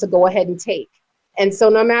went on to go ahead and take. And so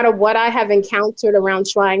no matter what I have encountered around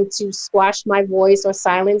trying to squash my voice or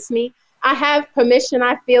silence me, I have permission,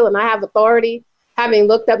 I feel, and I have authority, having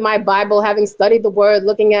looked at my Bible, having studied the word,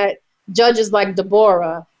 looking at judges like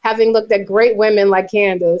Deborah, having looked at great women like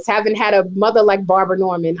Candace, having had a mother like Barbara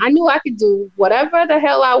Norman. I knew I could do whatever the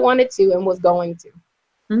hell I wanted to and was going to.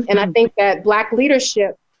 Mm-hmm. And I think that Black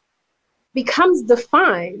leadership becomes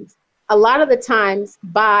defined a lot of the times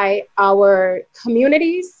by our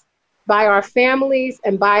communities, by our families,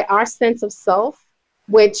 and by our sense of self,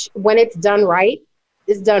 which when it's done right,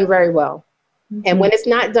 is done very well. Mm-hmm. And when it's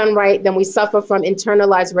not done right, then we suffer from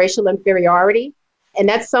internalized racial inferiority. And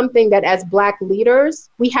that's something that as Black leaders,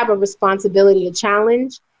 we have a responsibility to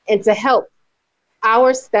challenge and to help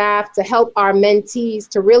our staff, to help our mentees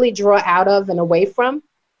to really draw out of and away from.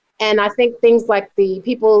 And I think things like the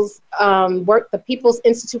People's the People's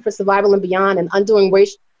Institute for Survival and Beyond, and Undoing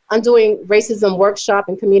Racism Workshop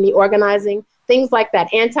and community organizing, things like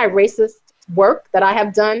that anti-racist work that I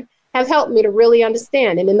have done have helped me to really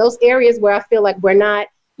understand. And in those areas where I feel like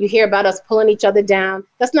you hear about us pulling each other down,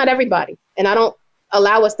 that's not everybody. And I don't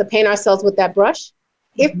allow us to paint ourselves with that brush.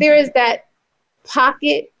 If there is that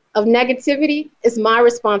pocket of negativity, it's my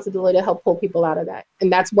responsibility to help pull people out of that. And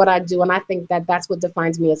that's what I do. And I think that that's what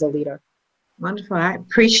defines me as a leader. Wonderful. I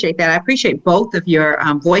appreciate that. I appreciate both of your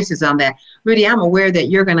voices on that. Rudy, I'm aware that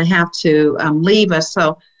you're going to have to leave us.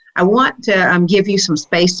 So I want to give you some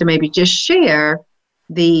space to maybe just share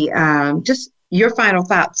just your final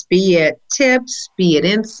thoughts, be it tips, be it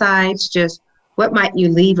insights, just what might you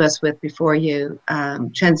leave us with before you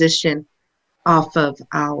transition off of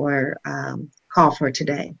our call for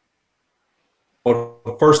today? Well,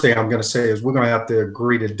 the first thing I'm going to say is we're going to have to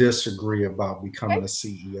agree to disagree about becoming a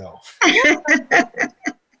CEO.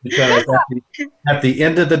 Because at the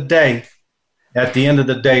end of the day,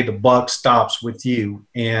 the buck stops with you.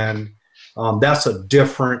 And that's a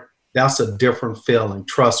different feeling.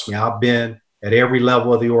 Trust me, I've been at every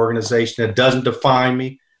level of the organization. It doesn't define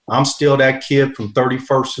me. I'm still that kid from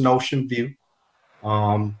 31st and Ocean View.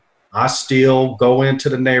 I still go into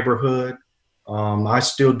the neighborhood. I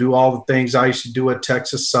still do all the things I used to do at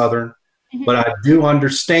Texas Southern. But I do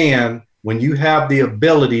understand when you have the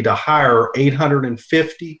ability to hire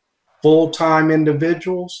 850 full-time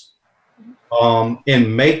individuals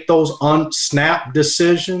and make those snap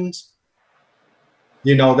decisions,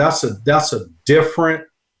 you know, that's a different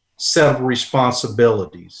set of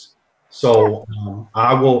responsibilities. So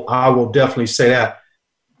I will definitely say that.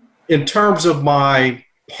 In terms of my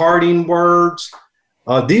parting words,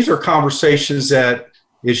 these are conversations that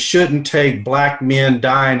it shouldn't take Black men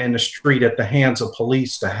dying in the street at the hands of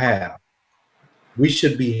police to have. We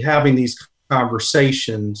should be having these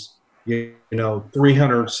conversations,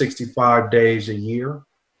 365 days a year.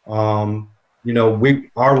 Our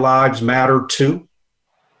lives matter too.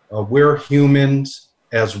 We're humans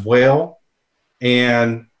as well.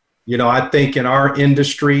 And, I think in our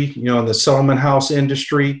industry, in the settlement house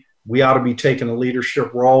industry, we ought to be taking a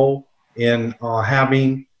leadership role in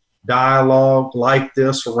having dialogue like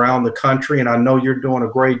this around the country. And I know you're doing a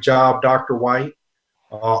great job, Dr. White,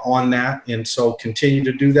 on that. And so continue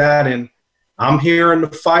to do that. And I'm here in the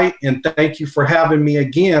fight. And thank you for having me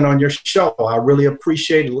again on your show. I really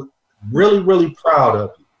appreciate it. Really, really proud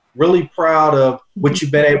of you. Really proud of what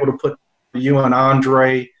you've been able to put, you and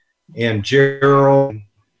Andre and Gerald,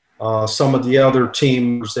 some of the other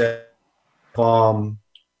teams that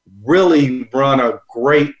really run a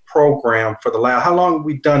great program for the last, how long have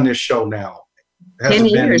we done this show now? 10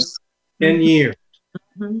 years. 10 years.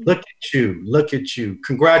 Mm-hmm. Look at you.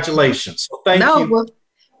 Congratulations. So thank you.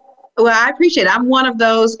 Well, I appreciate it. I'm one of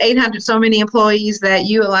those 800 so many employees that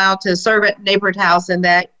you allow to serve at Neighborhood House, and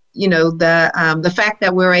that, the fact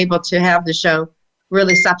that we're able to have the show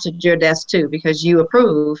really stops at your desk too, because you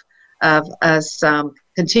approve of us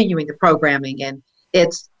continuing the programming, and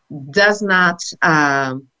it does not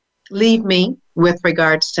leave me with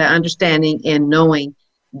regards to understanding and knowing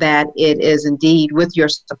that it is indeed with your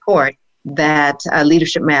support that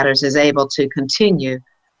Leadership Matters is able to continue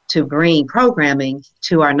to bring programming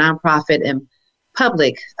to our nonprofit and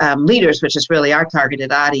public leaders, which is really our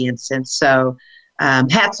targeted audience. And so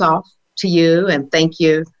hats off to you, and thank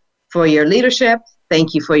you for your leadership.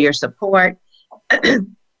 Thank you for your support.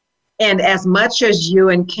 And as much as you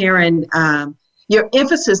and Karen, your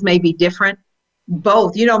emphasis may be different,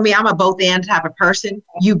 both, me, I'm a both and type of person.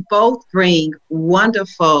 You both bring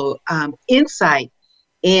wonderful insight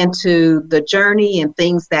into the journey and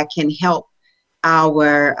things that can help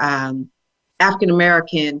our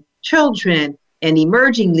African-American children and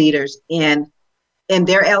emerging leaders in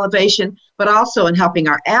their elevation, but also in helping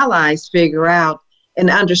our allies figure out and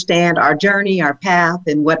understand our journey, our path,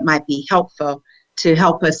 and what might be helpful to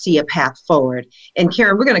help us see a path forward. And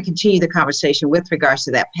Karen, we're going to continue the conversation with regards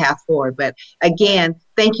to that path forward. But again,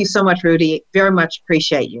 thank you so much, Rudy. Very much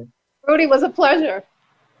appreciate you. Rudy, it was a pleasure.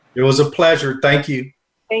 It was a pleasure. Thank you.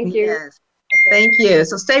 Thank you. Yes. Thank you.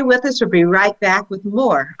 So stay with us. We'll be right back with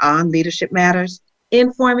more on Leadership Matters,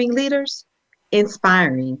 informing leaders,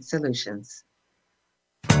 inspiring solutions.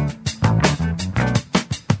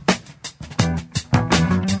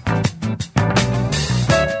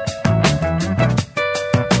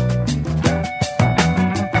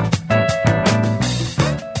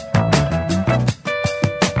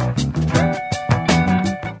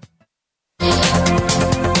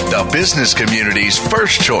 Business community's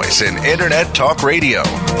first choice in Internet Talk Radio,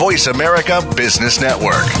 Voice America Business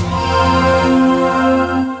Network.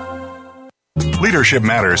 Leadership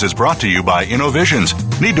Matters is brought to you by Innovisions.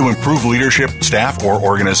 Need to improve leadership, staff, or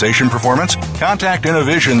organization performance? Contact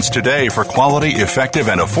Innovisions today for quality, effective,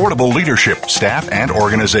 and affordable leadership, staff, and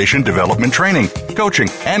organization development training, coaching,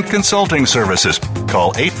 and consulting services.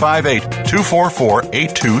 Call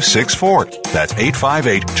 858-244-8264. That's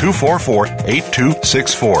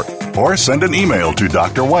 858-244-8264. Or send an email to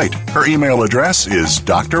Dr. White. Her email address is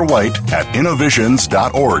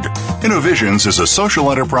drwhite@innovisions.org. Innovisions is a social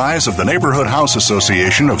enterprise of the Neighborhood House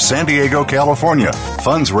Association of San Diego, California.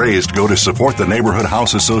 Funds raised go to support the Neighborhood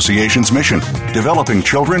House Association's mission, developing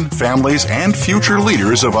children, families, and future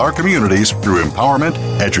leaders of our communities through empowerment,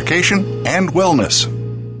 education, and wellness.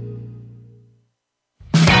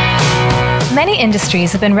 Many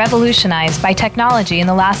industries have been revolutionized by technology in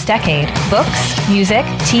the last decade. Books, music,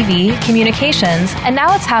 TV, communications, and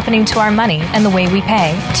now it's happening to our money and the way we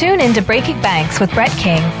pay. Tune in to Breaking Banks with Brett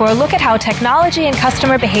King for a look at how technology and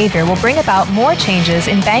customer behavior will bring about more changes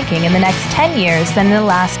in banking in the next 10 years than in the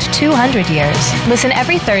last 200 years. Listen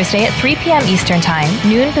every Thursday at 3 p.m. Eastern Time,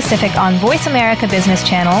 noon Pacific on Voice America Business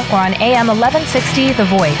Channel or on AM 1160 The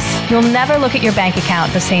Voice. You'll never look at your bank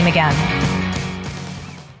account the same again.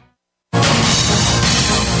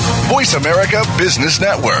 Voice America Business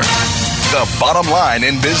Network, the bottom line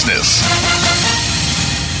in business.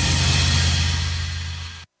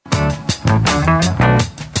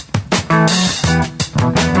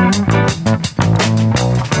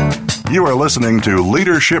 You are listening to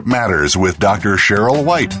Leadership Matters with Dr. Cheryl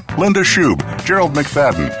White, Linda Shube, Gerald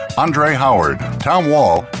McFadden, Andre Howard, Tom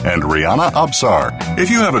Wall, and Rihanna Absar. If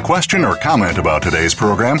you have a question or comment about today's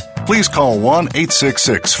program, please call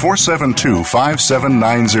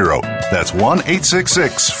 1-866-472-5790. That's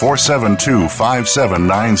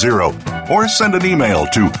 1-866-472-5790. Or send an email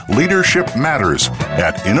to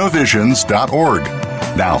leadershipmatters@innovisions.org.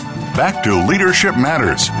 Now, back to Leadership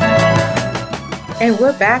Matters. And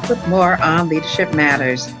we're back with more on Leadership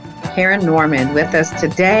Matters. Karen Norman with us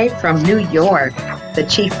today from New York, the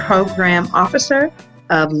Chief Program Officer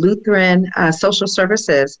of Lutheran Social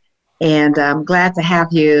Services. And I'm glad to have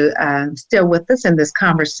you still with us in this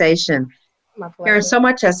conversation. My pleasure. Karen, so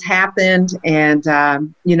much has happened, and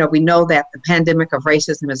we know that the pandemic of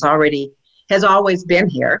racism has always been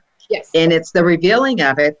here. Yes. And it's the revealing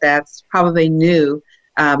of it that's probably new.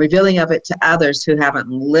 Revealing of it to others who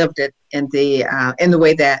haven't lived it in the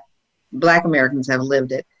way that Black Americans have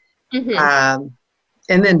lived it. Mm-hmm.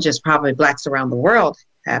 And then just probably Blacks around the world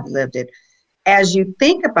have lived it. As you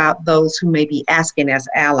think about those who may be asking as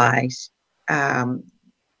allies,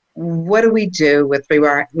 what do we do with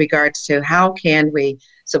regards to how can we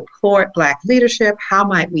support Black leadership? How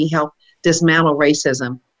might we help dismantle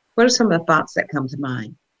racism? What are some of the thoughts that come to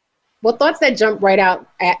mind? Well, thoughts that jump right out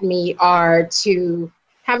at me are to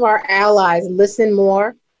have our allies listen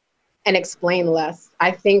more and explain less.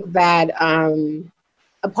 I think that a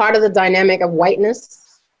part of the dynamic of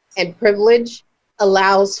whiteness and privilege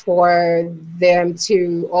allows for them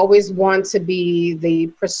to always want to be the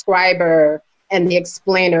prescriber and the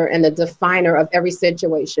explainer and the definer of every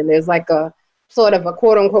situation. There's like a sort of a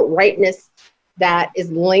quote unquote rightness that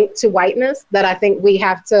is linked to whiteness that I think we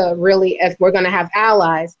have to really, if we're going to have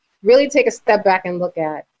allies, really take a step back and look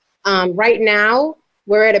at. Right now,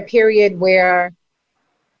 we're at a period where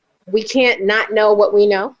we can't not know what we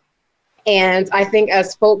know. And I think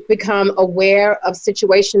as folk become aware of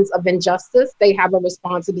situations of injustice, they have a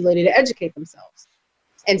responsibility to educate themselves.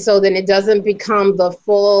 And so then it doesn't become the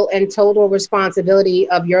full and total responsibility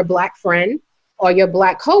of your Black friend or your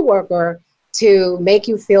Black coworker to make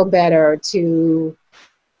you feel better, to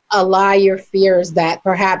allay your fears that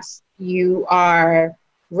perhaps you are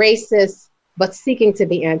racist, but seeking to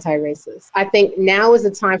be anti-racist. I think now is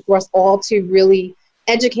the time for us all to really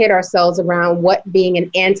educate ourselves around what being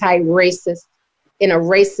an anti-racist in a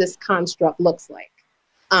racist construct looks like.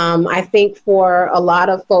 I think for a lot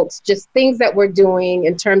of folks, just things that we're doing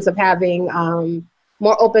in terms of having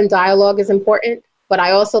more open dialogue is important. But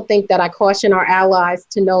I also think that I caution our allies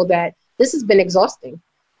to know that this has been exhausting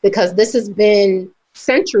because this has been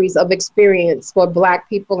centuries of experience for Black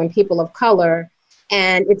people and people of color.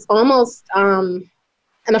 And it's almost an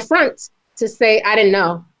affront to say, I didn't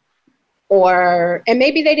know. And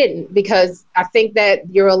maybe they didn't, because I think that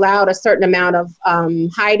you're allowed a certain amount of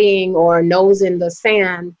hiding or nose in the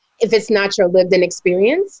sand if it's not your lived in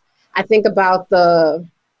experience. I think about those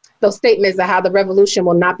statements of how the revolution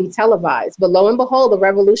will not be televised. But lo and behold, the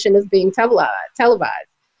revolution is being televised.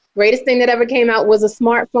 Greatest thing that ever came out was a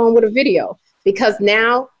smartphone with a video, because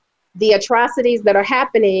now the atrocities that are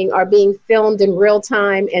happening are being filmed in real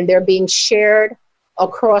time and they're being shared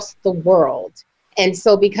across the world. And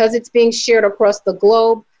so because it's being shared across the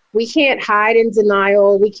globe, we can't hide in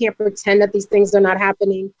denial. We can't pretend that these things are not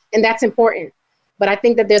happening. And that's important. But I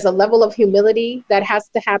think that there's a level of humility that has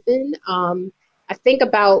to happen. I think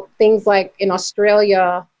about things like in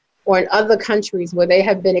Australia or in other countries where they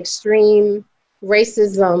have been extreme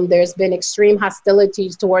racism. There's been extreme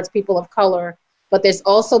hostilities towards people of color. But there's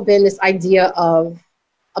also been this idea of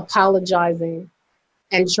apologizing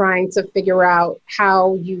and trying to figure out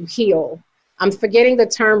how you heal. I'm forgetting the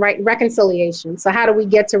term, right? Reconciliation. So how do we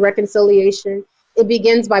get to reconciliation? It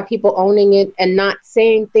begins by people owning it and not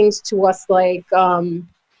saying things to us like, I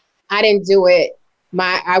didn't do it.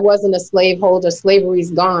 I wasn't a slaveholder.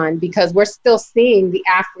 Slavery's gone, because we're still seeing the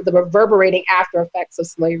reverberating after effects of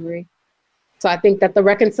slavery. So I think that the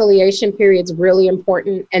reconciliation period is really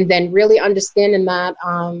important. And then really understanding that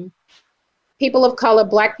people of color,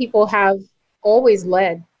 Black people, have always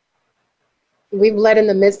led. We've led in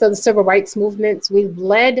the midst of the civil rights movements. We've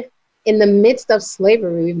led in the midst of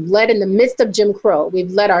slavery. We've led in the midst of Jim Crow.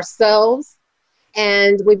 We've led ourselves.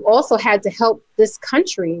 And we've also had to help this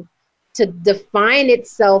country to define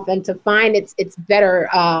itself and to find its better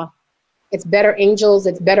angels,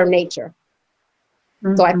 its better nature.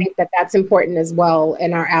 Mm-hmm. So I think that that's important as well.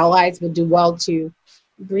 And our allies would do well to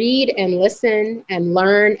read and listen and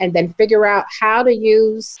learn, and then figure out how to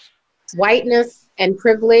use whiteness and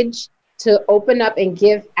privilege to open up and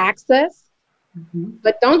give access. Mm-hmm.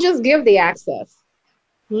 But don't just give the access.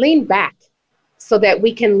 Lean back so that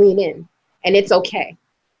we can lean in, and it's okay.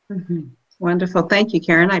 Mm-hmm. Wonderful. Thank you,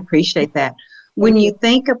 Karen. I appreciate that. When you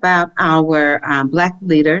think about our Black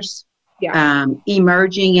leaders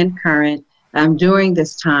emerging and current during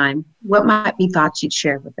this time, what might be thoughts you'd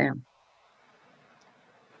share with them?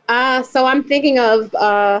 So I'm thinking of,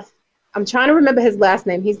 I'm trying to remember his last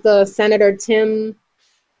name. He's the Senator Tim,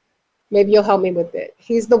 maybe you'll help me with it.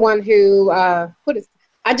 He's the one who,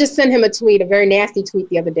 I just sent him a tweet, a very nasty tweet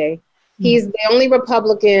the other day. He's the only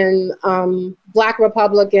Republican, Black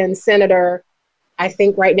Republican senator, I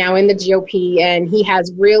think right now in the GOP, and he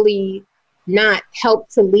has really not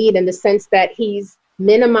helped to lead in the sense that he's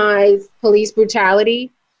minimized police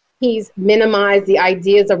brutality. He's minimized the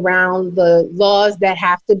ideas around the laws that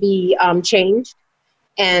have to be changed.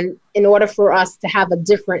 And in order for us to have a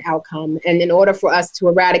different outcome, and in order for us to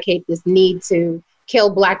eradicate this need to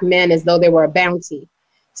kill Black men as though they were a bounty.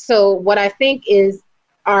 So what I think is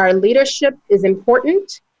our leadership is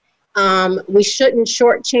important. We shouldn't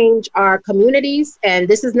shortchange our communities. And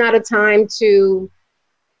this is not a time to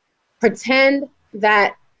pretend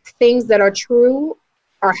that things that are true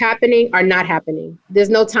are happening are not happening. There's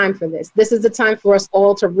no time for this. This is the time for us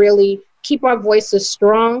all to really keep our voices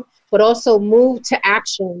strong, but also move to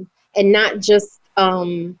action and not just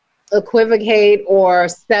equivocate or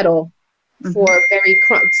settle for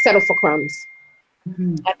settle for crumbs.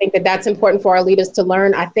 Mm-hmm. I think that that's important for our leaders to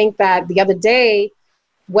learn. I think that the other day,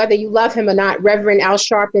 whether you love him or not, Reverend Al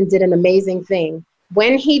Sharpton did an amazing thing.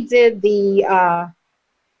 When he did the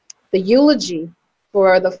eulogy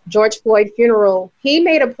for the George Floyd funeral, he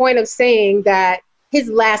made a point of saying that his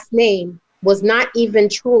last name was not even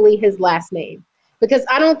truly his last name. Because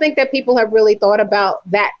I don't think that people have really thought about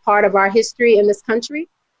that part of our history in this country.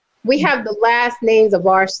 We have the last names of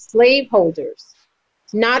our slaveholders,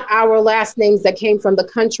 not our last names that came from the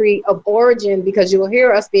country of origin, because you will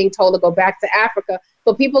hear us being told to go back to Africa,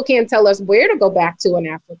 but people can't tell us where to go back to in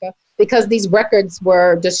Africa because these records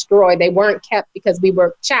were destroyed. They weren't kept because we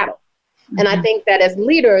were chattel. Mm-hmm. And I think that as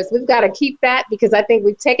leaders, we've got to keep that because I think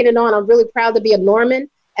we've taken it on. I'm really proud to be a Norman.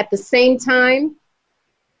 At the same time,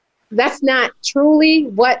 that's not truly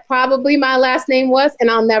what probably my last name was, and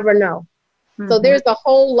I'll never know. Mm-hmm. So there's a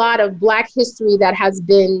whole lot of Black history that has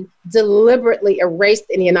been deliberately erased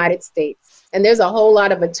in the United States. And there's a whole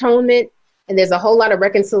lot of atonement, and there's a whole lot of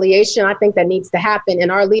reconciliation I think that needs to happen. And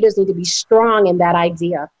our leaders need to be strong in that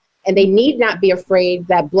idea. And they need not be afraid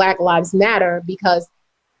that Black lives matter because,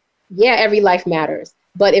 yeah, every life matters.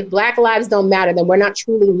 But if Black lives don't matter, then we're not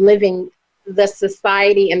truly living the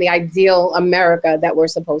society and the ideal America that we're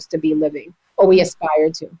supposed to be living or we aspire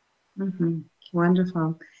to. Mm-hmm.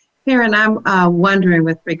 Wonderful. Karen, I'm wondering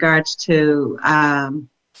with regards to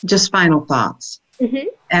just final thoughts. Mm-hmm.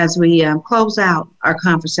 As we close out our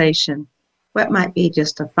conversation, what might be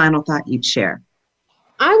just a final thought you'd share?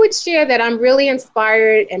 I would share that I'm really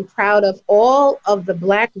inspired and proud of all of the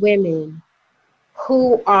Black women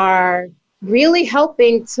who are really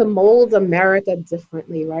helping to mold America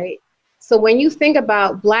differently, right? So when you think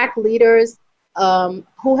about Black leaders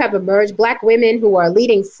who have emerged, Black women who are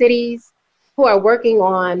leading cities, who are working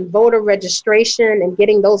on voter registration and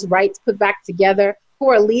getting those rights put back together, who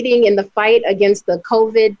are leading in the fight against the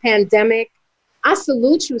COVID pandemic, I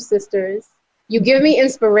salute you, sisters. You give me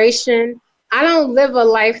inspiration. I don't live a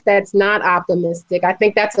life that's not optimistic. I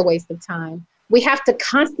think that's a waste of time. We have to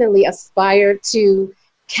constantly aspire to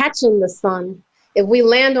catching the sun. If we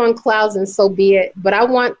land on clouds, and so be it. But I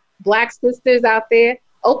want Black sisters out there,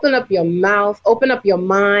 open up your mouth, open up your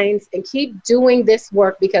minds, and keep doing this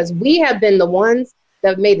work because we have been the ones that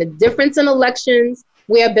have made the difference in elections.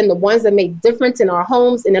 We have been the ones that made difference in our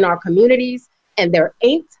homes and in our communities, and there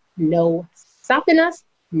ain't no stopping us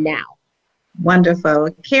now.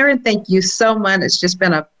 Wonderful. Karen, thank you so much. It's just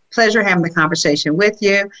been a pleasure having the conversation with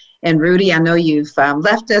you. And Rudy, I know you've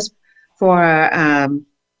left us for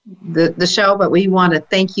the show, but we want to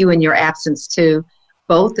thank you in your absence too.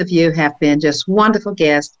 Both of you have been just wonderful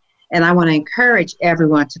guests, and I want to encourage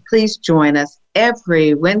everyone to please join us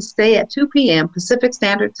every Wednesday at 2 p.m. Pacific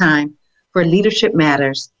Standard Time for Leadership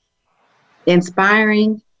Matters,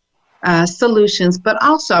 inspiring solutions, but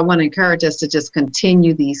also I want to encourage us to just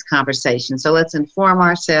continue these conversations. So let's inform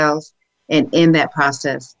ourselves, and in that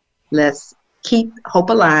process, let's keep hope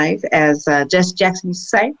alive, as Jess Jackson used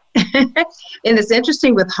to say. And it's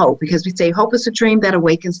interesting with hope because we say hope is a dream that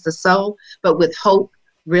awakens the soul, but with hope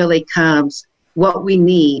really comes what we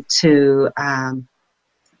need to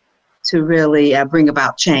to really bring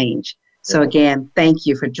about change. So again, thank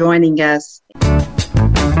you for joining us.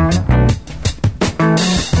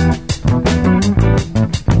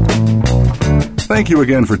 Thank you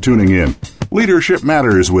again for tuning in. Leadership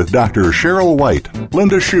Matters with Dr. Cheryl White,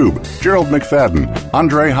 Linda Shube, Gerald McFadden,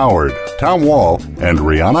 Andre Howard, Tom Wall, and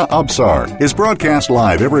Rihanna Absar is broadcast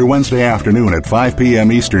live every Wednesday afternoon at 5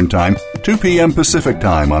 p.m. Eastern Time, 2 p.m. Pacific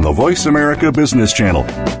Time on the Voice America Business Channel.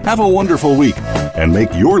 Have a wonderful week and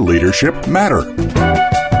make your leadership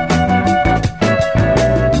matter.